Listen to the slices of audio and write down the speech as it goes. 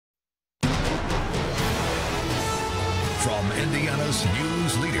From Indiana's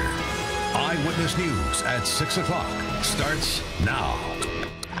news leader, Eyewitness News at 6 o'clock starts now.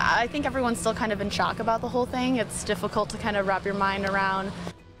 I think everyone's still kind of in shock about the whole thing. It's difficult to kind of wrap your mind around.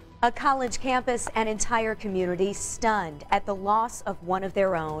 A college campus and entire community stunned at the loss of one of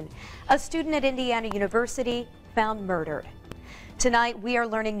their own. A student at Indiana University found murdered. Tonight, we are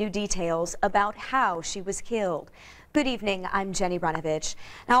learning new details about how she was killed. Good evening, I'm Jenny Runovich.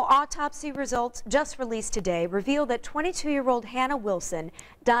 Now, autopsy results just released today reveal that 22-year-old Hannah Wilson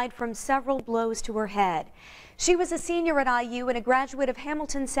died from several blows to her head. She was a senior at IU and a graduate of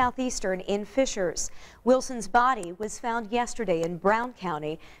Hamilton Southeastern in Fishers. Wilson's body was found yesterday in Brown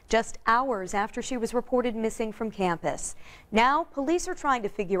County, just hours after she was reported missing from campus. Now, police are trying to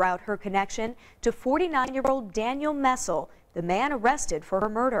figure out her connection to 49-year-old Daniel Messel, the man arrested for her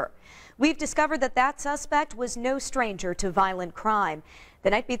murder. We've discovered that that suspect was no stranger to violent crime. The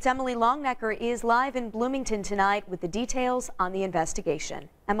Night Beat's Emily Longnecker is live in Bloomington tonight with the details on the investigation.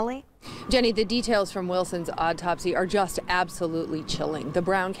 Emily? Jenny, the details from Wilson's autopsy are just absolutely chilling. The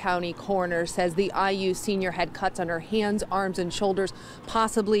Brown County coroner says the IU senior had cuts on her hands, arms, and shoulders,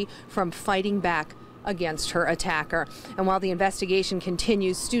 possibly from fighting back against her attacker. And while the investigation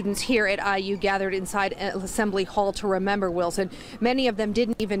continues, students here at IU gathered inside Assembly Hall to remember Wilson. Many of them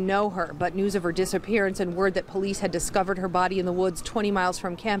didn't even know her, but news of her disappearance and word that police had discovered her body in the woods 20 miles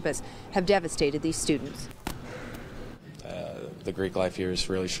from campus have devastated these students. The Greek life here is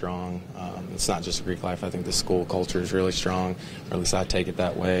really strong. It's not just Greek life. I think the school culture is really strong, or at least I take it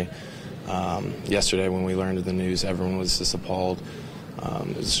that way. Yesterday when we learned of the news, everyone was just appalled.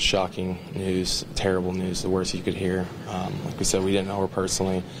 It was shocking news, terrible news, the worst you could hear. Like we said, we didn't know her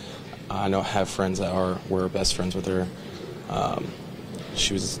personally. I have friends that were best friends with her.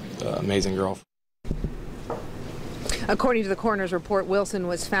 She was an amazing girl. According to the coroner's report, Wilson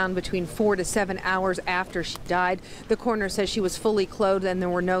was found between 4 to 7 hours after she died. The coroner says she was fully clothed and there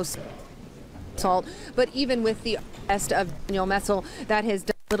were no assault. But even with the arrest of Daniel Messel, that has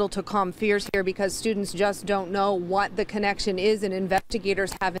done little to calm fears here because students just don't know what the connection is and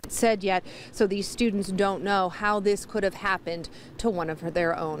investigators haven't said yet. So these students don't know how this could have happened to one of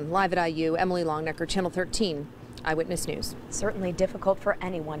their own. Live at IU, Emily Longnecker, Channel 13, Eyewitness News. Certainly difficult for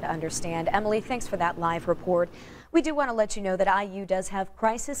anyone to understand. Emily, thanks for that live report. We do want to let you know that IU does have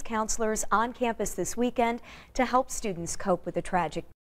crisis counselors on campus this weekend to help students cope with the tragic